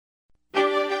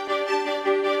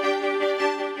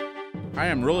I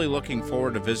am really looking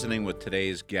forward to visiting with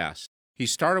today's guest. He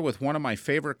started with one of my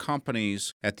favorite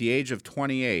companies at the age of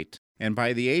 28, and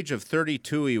by the age of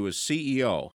 32, he was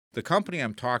CEO. The company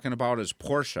I'm talking about is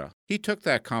Porsche. He took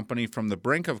that company from the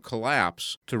brink of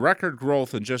collapse to record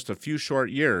growth in just a few short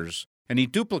years, and he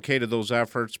duplicated those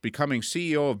efforts, becoming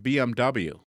CEO of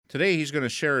BMW. Today, he's going to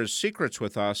share his secrets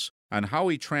with us on how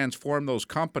he transformed those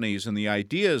companies and the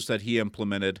ideas that he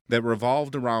implemented that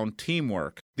revolved around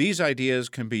teamwork. These ideas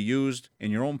can be used in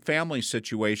your own family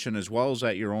situation as well as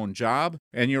at your own job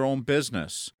and your own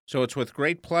business. So it's with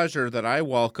great pleasure that I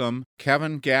welcome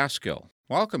Kevin Gaskill.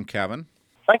 Welcome, Kevin.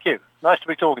 Thank you. Nice to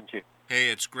be talking to you. Hey,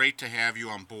 it's great to have you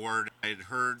on board. I had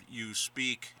heard you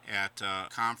speak at a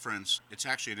conference. It's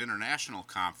actually an international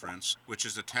conference, which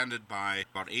is attended by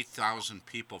about 8,000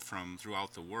 people from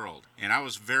throughout the world. And I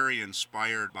was very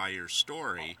inspired by your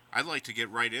story. I'd like to get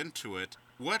right into it.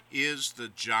 What is the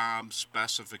job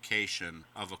specification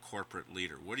of a corporate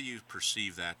leader? What do you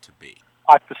perceive that to be?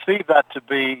 I perceive that to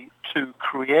be to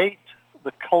create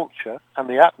the culture and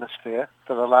the atmosphere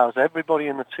that allows everybody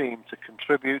in the team to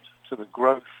contribute to the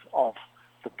growth of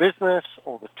the business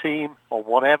or the team or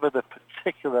whatever the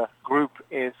particular group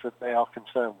is that they are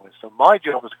concerned with. So my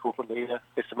job as a corporate leader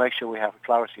is to make sure we have a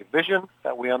clarity of vision,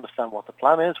 that we understand what the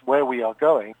plan is, where we are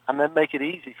going, and then make it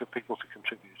easy for people to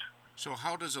contribute. So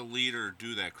how does a leader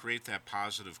do that, create that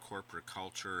positive corporate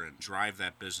culture and drive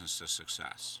that business to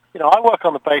success? I work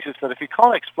on the basis that if you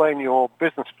can't explain your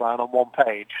business plan on one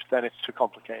page, then it's too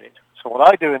complicated. So what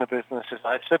I do in a business is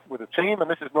I sit with a team, and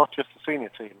this is not just a senior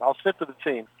team. I'll sit with a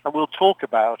team, and we'll talk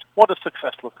about what does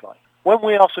success look like. When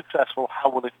we are successful, how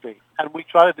will it be? And we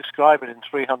try to describe it in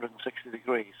 360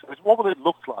 degrees. So it's what will it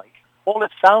look like? What will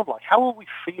it sound like? How will we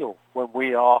feel when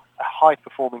we are a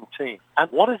high-performing team?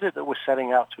 And what is it that we're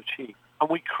setting out to achieve? And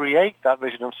we create that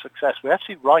vision of success. We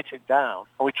actually write it down,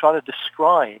 and we try to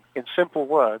describe in simple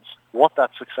words what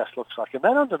that success looks like. And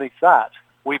then underneath that,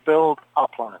 we build our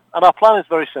plan. And our plan is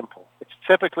very simple. It's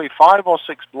typically 5 or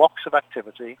 6 blocks of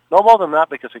activity, no more than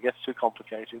that because it gets too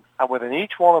complicated. And within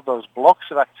each one of those blocks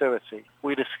of activity,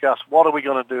 we discuss what are we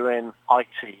going to do in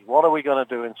IT, what are we going to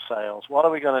do in sales, what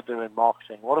are we going to do in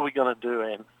marketing, what are we going to do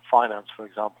in finance, for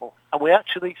example. And we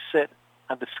actually sit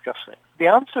and discuss it. The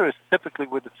answer is typically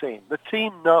with the team. The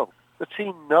team know. The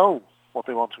team know what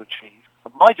they want to achieve.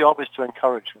 And my job is to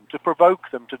encourage them, to provoke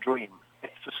them to dream.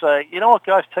 It's to say, you know what,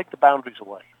 guys, take the boundaries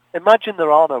away. Imagine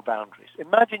there are no boundaries.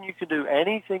 Imagine you can do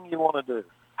anything you want to do.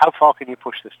 How far can you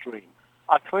push this dream?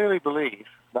 I clearly believe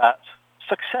that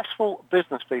successful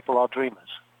business people are dreamers.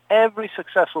 Every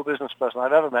successful business person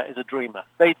I've ever met is a dreamer.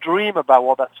 They dream about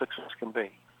what that success can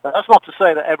be. Now, that's not to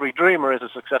say that every dreamer is a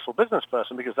successful business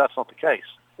person, because that's not the case.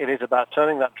 It is about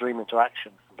turning that dream into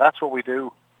action. That's what we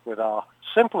do with our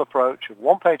simple approach of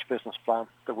one-page business plan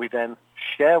that we then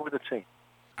share with the team.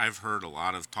 I've heard a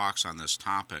lot of talks on this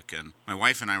topic, and my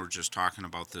wife and I were just talking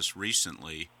about this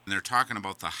recently, and they're talking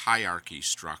about the hierarchy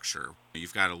structure.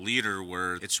 You've got a leader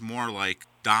where it's more like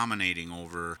dominating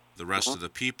over the rest of the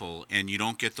people, and you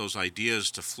don't get those ideas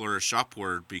to flourish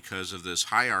upward because of this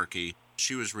hierarchy.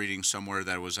 She was reading somewhere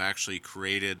that was actually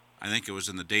created, I think it was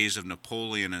in the days of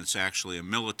Napoleon, and it's actually a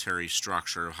military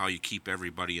structure of how you keep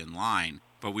everybody in line.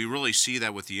 But we really see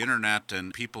that with the internet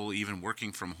and people even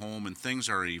working from home, and things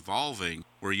are evolving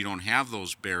where you don't have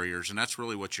those barriers. And that's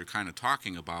really what you're kind of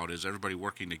talking about, is everybody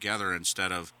working together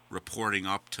instead of reporting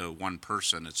up to one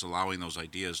person. It's allowing those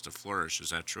ideas to flourish.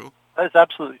 Is that true? That is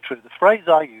absolutely true. The phrase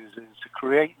I use is to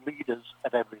create leaders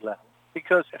at every level.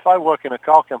 Because if I work in a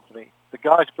car company, the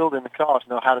guys building the cars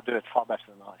know how to do it far better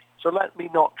than I. So let me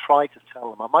not try to tell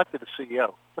them. I might be the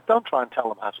CEO, but don't try and tell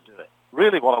them how to do it.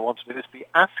 Really what I want to do is be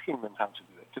asking them how to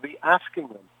do it, to be asking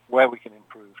them where we can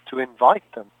improve, to invite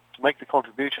them to make the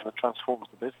contribution that transforms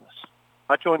the business.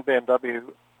 I joined BMW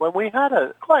when we had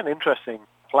quite an interesting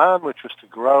plan, which was to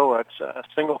grow at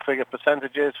single-figure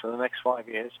percentages for the next 5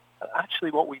 years. And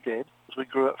actually what we did was we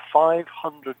grew at 500%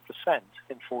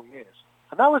 in 4 years.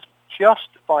 And that was just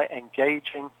by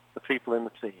engaging the people in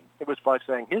the team. It was by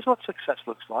saying, here's what success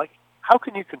looks like. How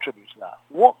can you contribute to that?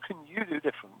 What can you do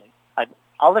differently? And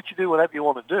I'll let you do whatever you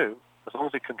want to do as long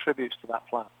as it contributes to that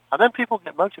plan. And then people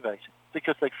get motivated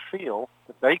because they feel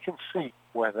that they can see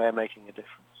where they're making a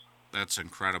difference. That's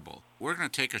incredible. We're going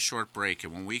to take a short break,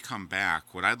 and when we come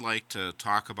back, what I'd like to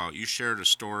talk about, you shared a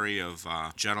story of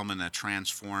a gentleman that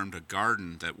transformed a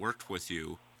garden that worked with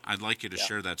you. I'd like you to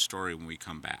share that story when we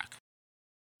come back.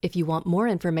 If you want more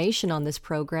information on this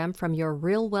program from your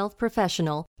Real Wealth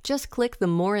professional, just click the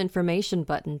More Information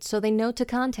button so they know to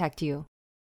contact you.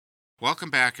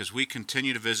 Welcome back as we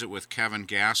continue to visit with Kevin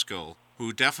Gaskill,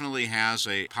 who definitely has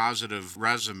a positive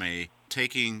resume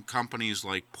taking companies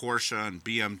like Porsche and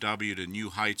BMW to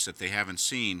new heights that they haven't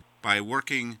seen by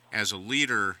working as a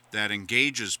leader that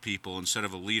engages people instead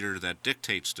of a leader that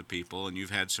dictates to people, and you've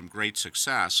had some great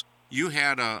success. You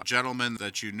had a gentleman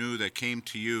that you knew that came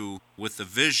to you with the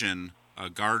vision, a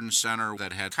garden center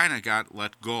that had kind of got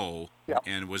let go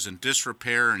and was in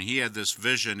disrepair, and he had this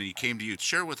vision, and he came to you.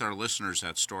 Share with our listeners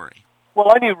that story.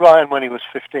 Well, I knew Ryan when he was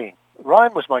 15.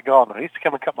 Ryan was my gardener. He used to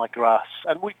come and cut my grass,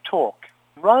 and we'd talk.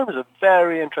 Ryan was a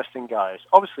very interesting guy.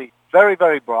 Obviously very,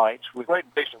 very bright, with great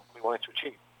vision of what he wanted to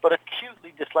achieve, but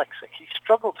acutely dyslexic. He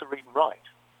struggled to read and write.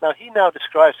 Now, he now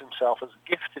describes himself as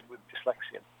gifted with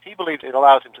dyslexia. He believes it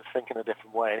allows him to think in a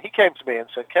different way. And he came to me and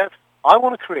said, Kev, I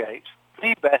want to create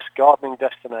the best gardening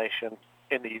destination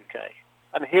in the UK.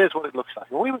 And here's what it looks like.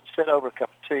 And we would sit over a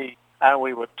cup of tea, and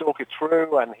we would talk it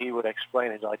through, and he would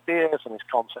explain his ideas and his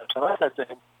concepts. And I said to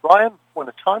him, Ryan, when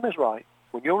the time is right,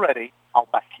 when you're ready, I'll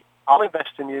back you. I'll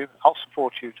invest in you. I'll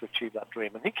support you to achieve that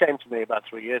dream. And he came to me about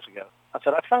 3 years ago. I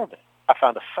said, I found it. I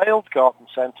found a failed garden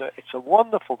centre. It's a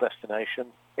wonderful destination.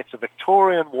 It's a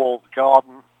Victorian walled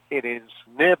garden. It is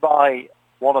nearby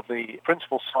one of the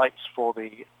principal sites for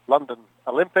the London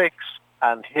Olympics,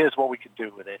 and here's what we could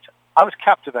do with it. I was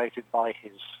captivated by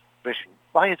his vision,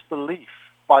 by his belief,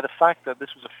 by the fact that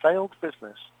this was a failed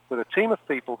business with a team of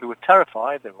people who were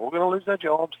terrified. They were all going to lose their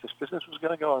jobs. This business was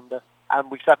going to go under. And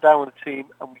we sat down with the team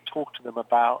and we talked to them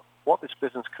about what this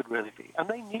business could really be. And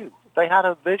they knew. They had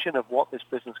a vision of what this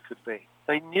business could be.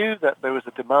 They knew that there was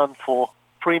a demand for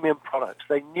premium products.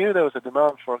 They knew there was a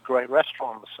demand for a great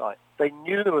restaurant on the site. They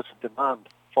knew there was a demand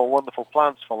for wonderful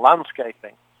plants, for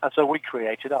landscaping. And so we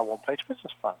created our one-page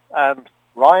business plan. And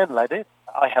Ryan led it.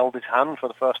 I held his hand for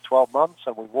the first 12 months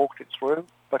and we walked it through,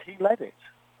 but he led it.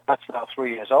 That's now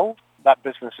 3 years old. That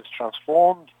business has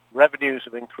transformed. Revenues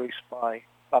have increased by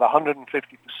about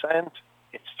 150%.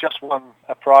 It's just won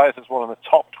a prize as one of the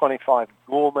top 25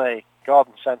 gourmet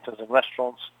garden centres and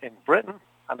restaurants in Britain.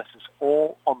 And this is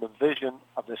all on the vision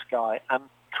of this guy and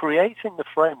creating the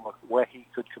framework where he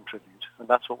could contribute. And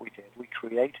that's what we did. We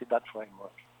created that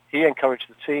framework. He encouraged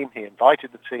the team. He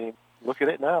invited the team. Look at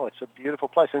it now. It's a beautiful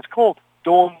place. And it's called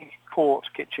Dorney Court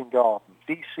Kitchen Garden,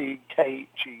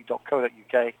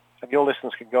 dckg.co.uk. And your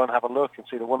listeners can go and have a look and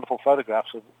see the wonderful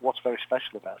photographs of what's very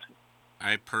special about it.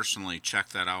 I personally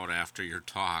checked that out after your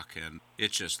talk, and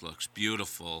it just looks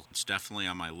beautiful. It's definitely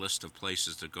on my list of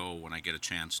places to go when I get a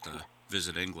chance to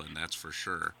visit England, that's for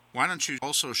sure. Why don't you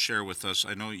also share with us,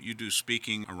 I know you do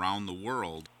speaking around the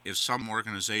world, if some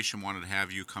organization wanted to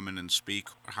have you come in and speak,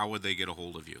 how would they get a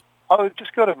hold of you? Oh,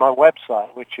 just go to my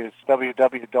website, which is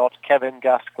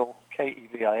www.kevingaskell,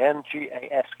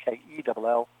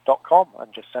 KevinGaskell.com,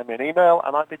 and just send me an email,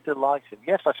 and I'd be delighted.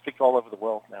 Yes, I speak all over the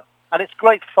world now. And it's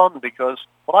great fun because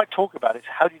what I talk about is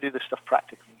how do you do this stuff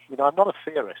practically. You know, I'm not a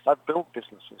theorist. I've built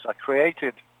businesses. I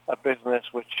created a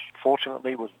business which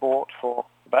fortunately was bought for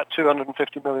about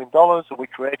 $250 million, and we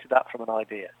created that from an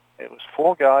idea. It was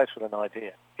 4 guys with an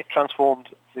idea. It transformed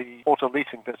the auto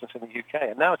leasing business in the UK,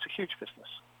 and now it's a huge business.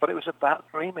 But it was about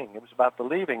dreaming. It was about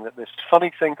believing that this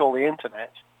funny thing called the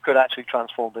internet could actually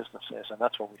transform businesses, and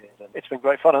that's what we did. And it's been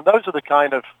great fun. And those are the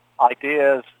kind of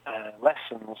ideas and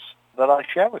lessons that I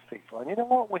share with people. And you know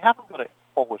what? We haven't got it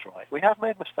always right. We have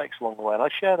made mistakes along the way, and I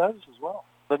share those as well.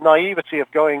 The naivety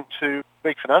of going to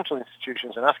big financial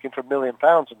institutions and asking for £1 million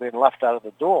and being laughed out of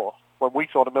the door when we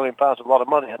thought £1 million was a lot of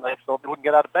money and they thought they wouldn't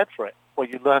get out of bed for it. Well,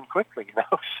 you learn quickly, you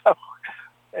know. So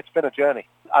it's been a journey.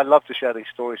 I love to share these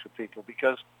stories with people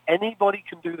because anybody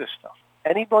can do this stuff.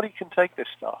 Anybody can take this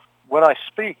stuff. When I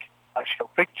speak, I show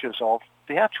pictures of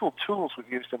the actual tools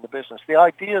we've used in the business, the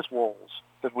ideas walls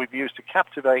that we've used to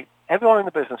captivate everyone in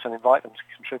the business and invite them to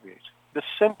contribute. The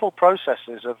simple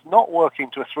processes of not working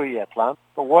to a 3-year plan,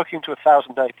 but working to a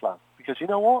 1,000-day plan. Because you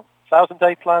know what?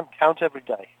 1,000-day plan, count every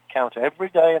day. Count every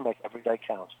day and make every day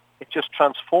count. It just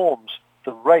transforms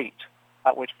the rate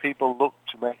at which people look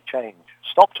to make change.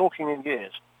 Stop talking in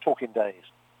years, talk in days.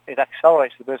 It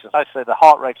accelerates the business. I say the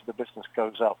heart rate of the business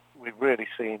goes up. We've really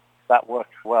seen that work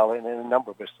well in a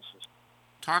number of businesses.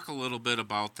 Talk a little bit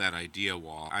about that idea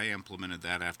wall. I implemented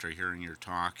that after hearing your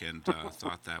talk and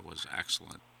thought that was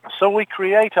excellent. So we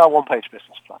create our one-page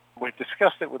business plan. We've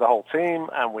discussed it with the whole team,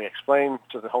 and we explained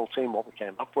to the whole team what we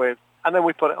came up with, and then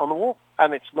we put it on the wall,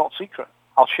 and it's not secret.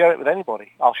 I'll share it with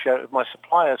anybody. I'll share it with my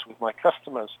suppliers, with my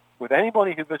customers, with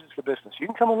anybody who visits the business. You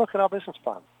can come and look at our business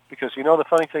plan, because you know the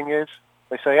funny thing is,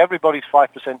 they say everybody's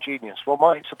 5% genius. Well,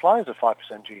 my suppliers are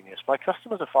 5% genius. My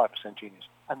customers are 5% genius,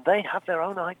 and they have their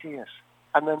own ideas,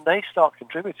 and then they start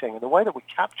contributing, and the way that we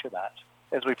capture that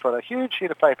is we put a huge sheet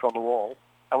of paper on the wall,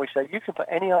 and we say, you can put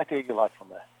any idea you like on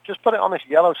there. Just put it on this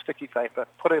yellow sticky paper,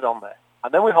 put it on there.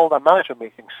 And then we hold our management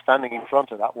meetings standing in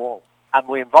front of that wall. And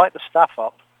we invite the staff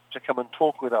up to come and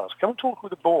talk with us. Come and talk with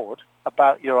the board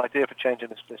about your idea for changing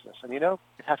this business. And it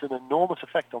has an enormous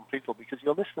effect on people because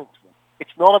you're listening to them.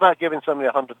 It's not about giving somebody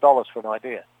 $100 for an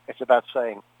idea. It's about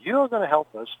saying, you're going to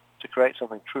help us to create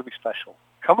something truly special.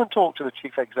 Come and talk to the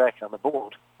chief exec and the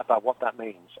board about what that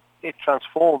means. It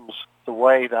transforms the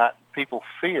way that people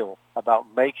feel about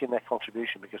making their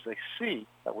contribution because they see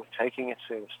that we're taking it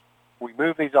seriously. We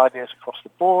move these ideas across the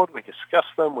board, we discuss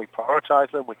them, we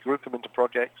prioritize them, we group them into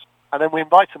projects, and then we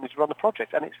invite somebody to run the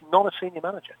project. And it's not a senior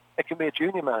manager. It can be a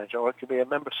junior manager, or it can be a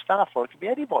member of staff, or it can be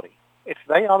anybody. If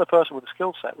they are the person with the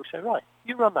skill set, we say, right,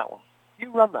 you run that one.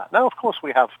 You run that. Now, of course,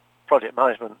 we have project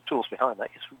management tools behind that.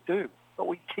 Yes, we do. But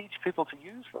we teach people to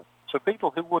use them. So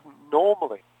people who wouldn't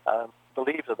normally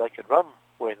believe that they could run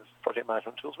with project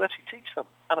management tools, we actually teach them.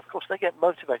 And, of course, they get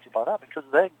motivated by that because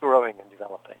they're growing and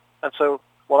developing. And so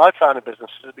what I've found in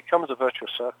business is it becomes a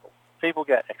virtuous circle. People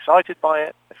get excited by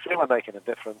it, they feel they're making a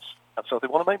difference, and so they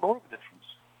want to make more of a difference.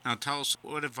 Now tell us,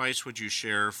 what advice would you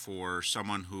share for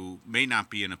someone who may not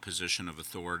be in a position of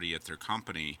authority at their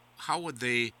company? How would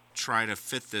they try to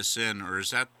fit this in, or is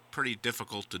that pretty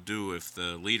difficult to do if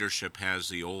the leadership has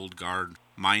the old guard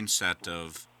mindset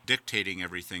of dictating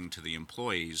everything to the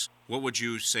employees? What would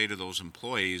you say to those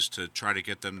employees to try to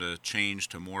get them to change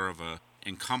to more of a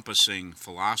encompassing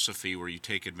philosophy where you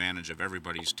take advantage of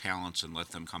everybody's talents and let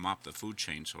them come up the food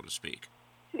chain, so to speak?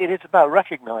 It is about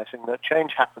recognizing that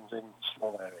change happens in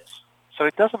small areas. So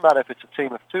it doesn't matter if it's a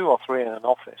team of 2 or 3 in an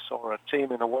office, or a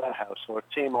team in a warehouse, or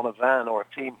a team on a van, or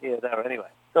a team here, there, anyway.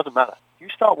 It doesn't matter. You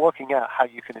start working out how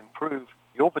you can improve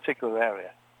your particular area,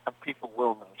 and people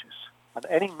will notice. And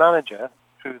any manager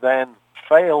who then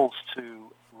fails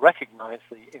to recognize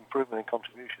the improvement and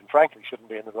contribution, frankly, shouldn't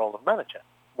be in the role of manager.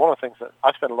 One of the things that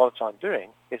I spend a lot of time doing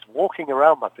is walking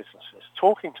around my businesses,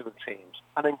 talking to the teams,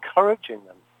 and encouraging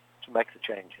them to make the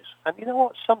changes. And you know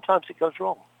what? Sometimes it goes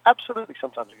wrong. Absolutely,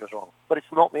 sometimes it goes wrong. But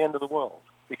it's not the end of the world,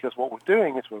 because what we're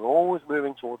doing is we're always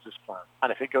moving towards this plan.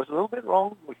 And if it goes a little bit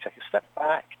wrong, we take a step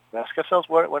back, we ask ourselves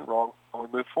where it went wrong, and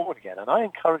we move forward again. And I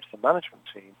encourage the management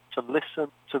team to listen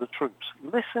to the troops,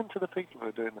 listen to the people who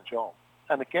are doing the job.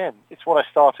 And again, it's what I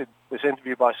started this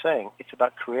interview by saying. It's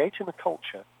about creating a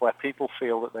culture where people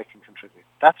feel that they can contribute.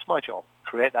 That's my job,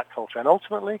 create that culture. And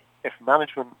ultimately, if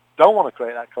management don't want to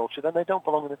create that culture, then they don't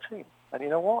belong in a team. And you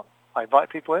know what? I invite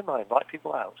people in, I invite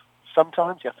people out.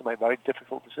 Sometimes you have to make very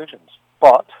difficult decisions.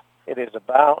 But it is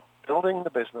about building the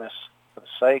business for the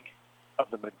sake of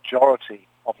the majority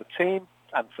of the team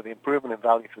and for the improvement in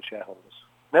value for shareholders.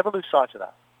 Never lose sight of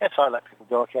that. Yes, I let people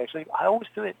go occasionally. I always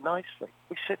do it nicely.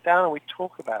 We sit down and we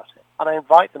talk about it. And I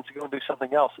invite them to go and do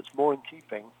something else that's more in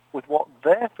keeping with what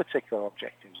their particular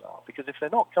objectives are. Because if they're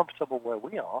not comfortable where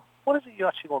we are, what is it you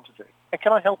actually want to do? And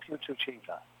can I help you to achieve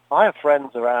that? I have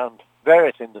friends around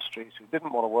various industries who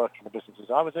didn't want to work in the businesses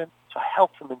I was in, so I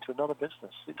helped them into another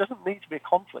business. It doesn't need to be a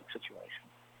conflict situation.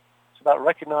 It's about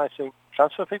recognizing,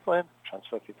 transfer people in,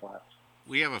 transfer people out.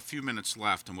 We have a few minutes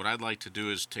left, and what I'd like to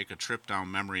do is take a trip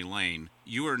down memory lane.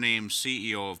 You were named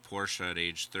CEO of Porsche at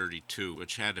age 32,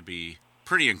 which had to be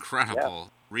pretty incredible. Yeah.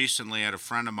 Recently, I had a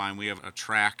friend of mine, we have a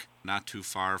track not too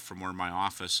far from where my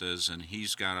office is, and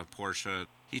he's got a Porsche.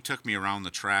 He took me around the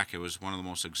track. It was one of the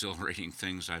most exhilarating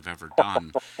things I've ever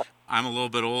done. I'm a little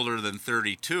bit older than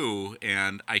 32,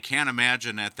 and I can't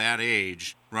imagine at that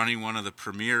age running one of the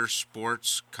premier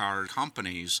sports car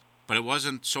companies, but it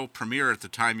wasn't so premier at the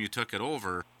time you took it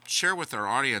over. Share with our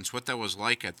audience what that was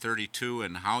like at 32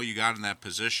 and how you got in that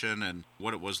position and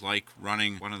what it was like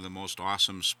running one of the most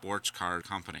awesome sports car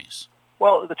companies.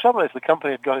 Well, the trouble is the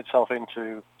company had got itself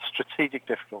into strategic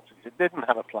difficulties. It didn't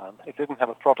have a plan. It didn't have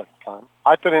a product plan.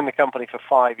 I'd been in the company for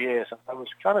 5 years, and I was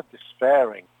kind of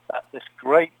despairing that this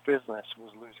great business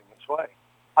was losing its way.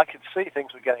 I could see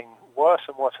things were getting worse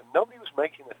and worse, and nobody was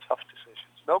making the tough decisions.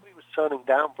 Nobody was turning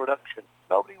down production.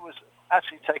 Nobody was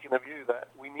actually taking the view that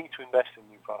we need to invest in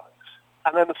new products.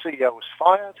 And then the CEO was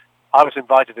fired. I was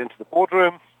invited into the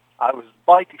boardroom. I was,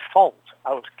 by default,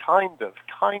 I was kind of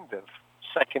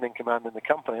second in command in the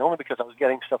company, only because I was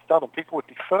getting stuff done and people were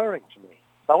deferring to me.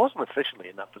 I wasn't officially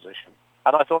in that position.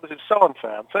 And I thought, this is so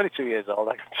unfair. I'm 32 years old.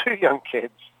 I've got 2 young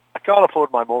kids. I can't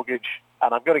afford my mortgage,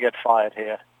 and I'm going to get fired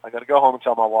here. I've got to go home and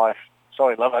tell my wife,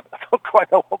 sorry, love, I don't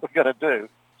quite know what we're going to do.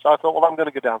 So I thought, well, I'm going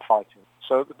to go down fighting.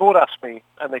 So the board asked me,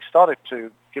 and they started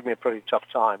to give me a pretty tough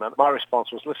time. And my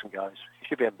response was, listen, guys, you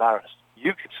should be embarrassed.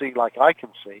 You can see, like I can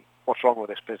see, what's wrong with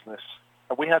this business.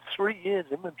 And we had 3 years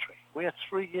inventory. We had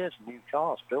 3 years new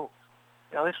cars built.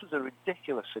 This was a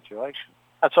ridiculous situation.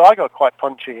 And so I got quite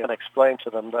punchy and explained to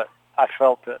them that I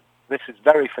felt that this is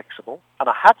very fixable. And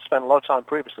I had spent a lot of time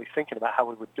previously thinking about how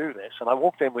we would do this. And I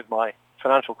walked in with my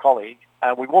financial colleague,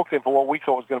 and we walked in for what we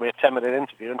thought was going to be a 10-minute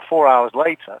interview. And 4 hours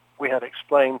later, we had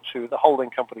explained to the holding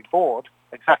company board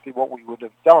exactly what we would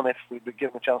have done if we'd been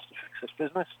given a chance to fix this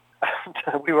business.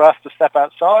 And we were asked to step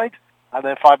outside. And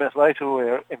then 5 minutes later, we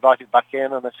were invited back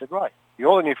in, and they said, right,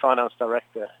 you're the new finance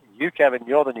director. You, Kevin,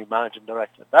 you're the new managing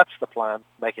director. That's the plan.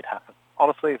 Make it happen.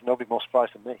 Honestly, there's nobody more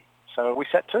surprised than me. So we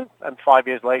set to, and 5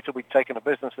 years later, we'd taken a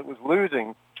business that was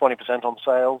losing 20% on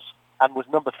sales and was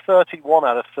number 31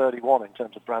 out of 31 in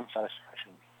terms of brand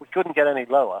satisfaction. We couldn't get any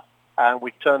lower, and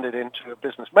we turned it into a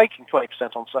business making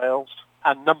 20% on sales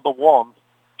and number 1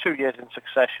 2 years in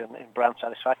succession in brand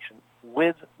satisfaction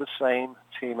with the same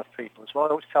team of people. That's what I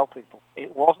always tell people.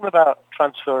 It wasn't about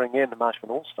transferring in the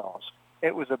management all-stars.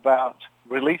 It was about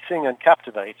releasing and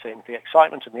captivating the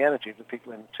excitement and the energy of the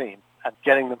people in the team and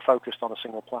getting them focused on a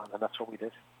single plan, and that's what we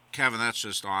did. Kevin, that's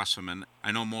just awesome. And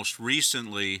I know most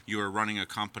recently you were running a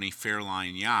company,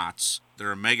 Fairline Yachts.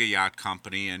 They're a mega yacht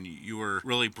company, and you were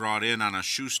really brought in on a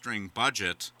shoestring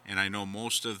budget. And I know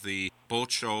most of the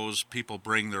boat shows, people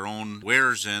bring their own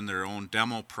wares in, their own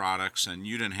demo products, and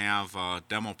you didn't have a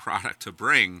demo product to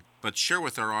bring. But share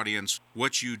with our audience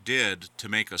what you did to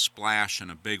make a splash in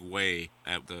a big way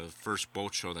at the first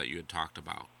boat show that you had talked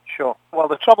about. Sure. Well,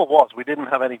 the trouble was we didn't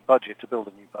have any budget to build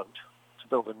a new boat, to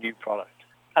build a new product.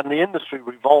 And the industry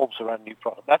revolves around new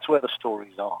product. That's where the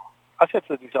stories are. I said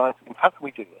to the design team, how can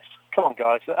we do this? Come on,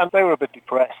 guys. And they were a bit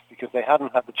depressed because they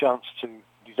hadn't had the chance to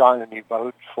design a new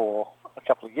boat for a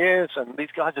couple of years. And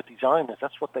these guys are designers.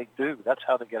 That's what they do. That's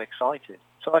how they get excited.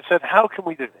 So I said, how can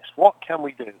we do this? What can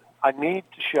we do? I need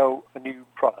to show a new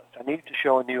product. I need to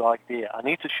show a new idea. I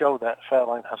need to show that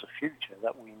Fairline has a future,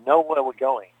 that we know where we're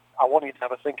going. I want you to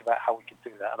have a think about how we can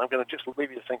do that. And I'm going to just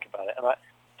leave you to think about it. And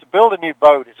to build a new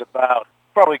boat is about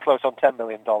probably close on $10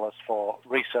 million for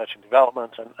research and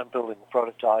development and building the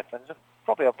prototype, and it's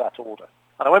probably of that order.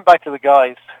 And I went back to the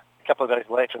guys a couple of days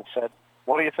later and said,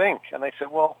 what do you think? And they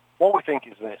said, well, what we think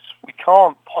is this. We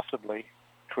can't possibly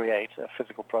create a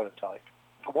physical prototype.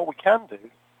 But what we can do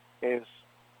is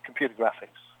computer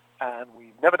graphics. And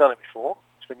we've never done it before.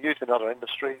 It's been used in other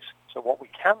industries. So what we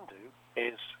can do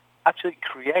is actually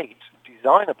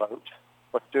design a boat,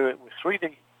 but do it with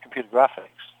 3D computer graphics,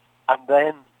 and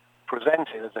then present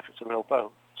it as if it's a real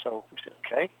boat. So we said,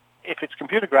 okay, if it's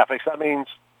computer graphics, that means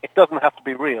it doesn't have to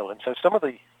be real. And so some of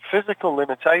the physical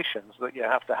limitations that you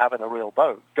have to have in a real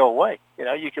boat go away. You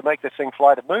know, you can make this thing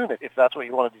fly the moon if that's what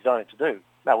you want to design it to do.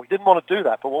 Now, we didn't want to do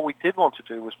that, but what we did want to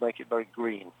do was make it very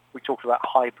green. We talked about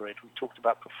hybrid. We talked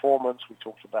about performance. We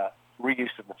talked about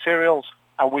reuse of materials.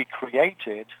 And we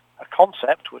created a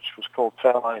concept which was called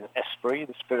Fairline Esprit,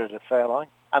 the spirit of Fairline.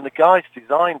 And the guys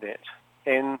designed it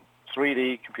in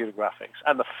 3D computer graphics.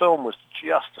 And the film was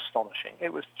just astonishing.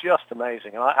 It was just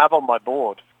amazing. And I have on my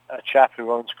board a chap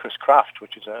who owns Chris Craft,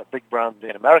 which is a big brand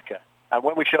in America. And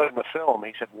when we showed him the film,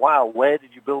 he said, wow, where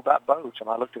did you build that boat? And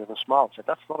I looked at him and smiled and said,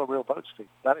 that's not a real boat, Steve.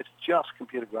 That is just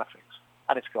computer graphics.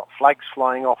 And it's got flags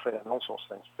flying off it and all sorts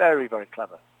of things. Very, very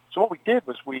clever. So what we did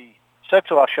was we said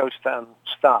to our show stand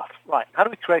staff, right, how do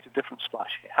we create a different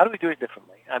splash here? How do we do it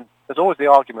differently? And there's always the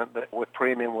argument that we're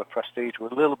premium, we're prestige, we're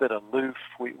a little bit aloof,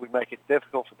 we make it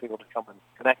difficult for people to come and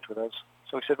connect with us.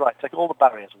 So we said, right, take all the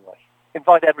barriers away.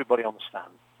 Invite everybody on the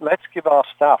stand. Let's give our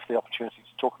staff the opportunity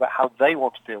to talk about how they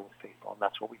want to deal with people, and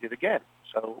that's what we did again.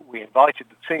 So we invited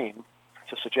the team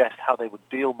to suggest how they would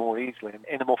deal more easily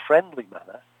in a more friendly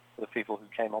manner for the people who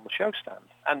came on the show stand,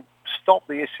 and stop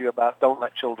the issue about don't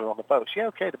let children on the boats. Yeah,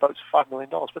 okay, the boat's $5 million,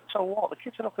 but so what? The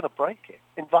kids are not going to break it.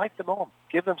 Invite them on.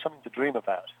 Give them something to dream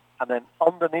about. And then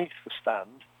underneath the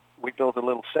stand, we built a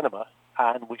little cinema,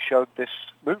 and we showed this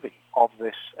movie of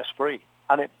this Esprit.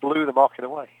 And it blew the market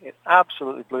away. It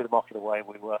absolutely blew the market away.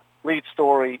 We were lead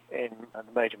story in the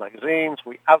major magazines.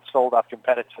 We outsold our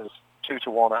competitors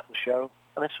 2-1 at the show.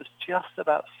 And this was just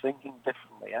about thinking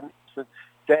differently. And it's a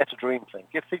dare to dream thing.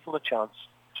 Give people a chance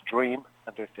to dream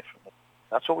and do it differently.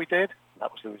 That's what we did. And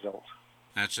that was the result.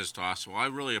 That's just awesome. Well, I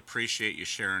really appreciate you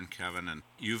sharing, Kevin, and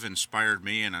you've inspired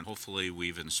me, and hopefully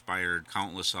we've inspired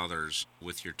countless others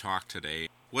with your talk today.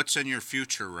 What's in your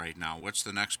future right now? What's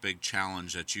the next big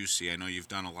challenge that you see? I know you've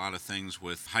done a lot of things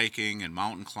with hiking and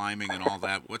mountain climbing and all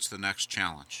that. What's the next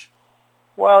challenge?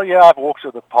 Well, yeah, I've walked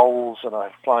to the poles and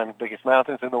I've climbed the biggest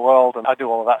mountains in the world, and I do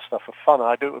all of that stuff for fun, and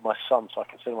I do it with my son, so I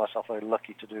consider myself very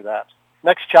lucky to do that.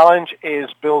 Next challenge is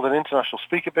build an international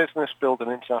speaker business, build an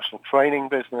international training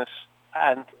business,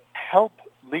 and help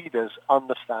leaders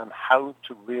understand how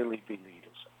to really be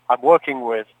leaders. I'm working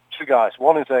with two guys.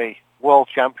 One is a world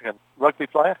champion rugby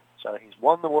player, so he's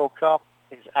won the World Cup.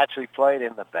 He's actually played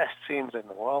in the best teams in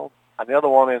the world. And the other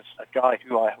one is a guy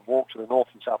who I have walked to the North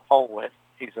and South Pole with.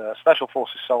 He's a Special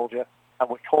Forces soldier, and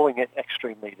we're calling it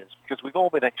Extreme Leaders because we've all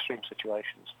been in extreme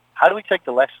situations. How do we take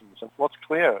the lessons? And what's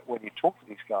clear when you talk to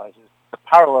these guys is the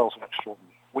parallels are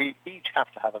extraordinary. We each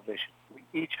have to have a vision. We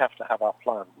each have to have our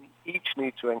plan. We each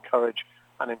need to encourage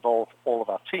and involve all of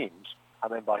our teams.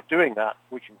 And then by doing that,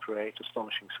 we can create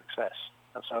astonishing success.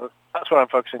 And so that's where I'm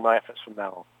focusing my efforts from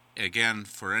now on. Again,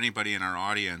 for anybody in our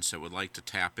audience that would like to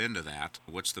tap into that,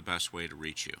 what's the best way to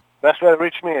reach you? Best way to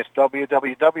reach me is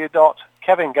www.kevingaskell,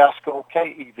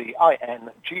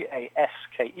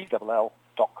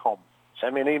 KevinGaskell.com.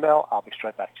 Send me an email. I'll be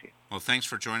straight back to you. Well, thanks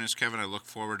for joining us, Kevin. I look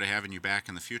forward to having you back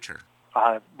in the future.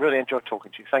 I really enjoyed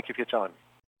talking to you. Thank you for your time.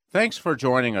 Thanks for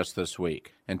joining us this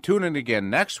week, and tune in again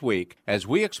next week as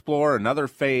we explore another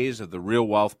phase of the Real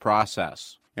Wealth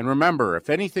process. And remember, if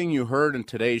anything you heard in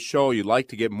today's show you'd like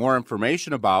to get more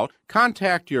information about,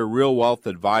 contact your Real Wealth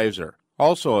advisor.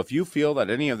 Also, if you feel that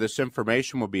any of this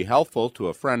information will be helpful to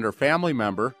a friend or family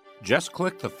member, just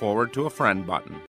click the Forward to a Friend button.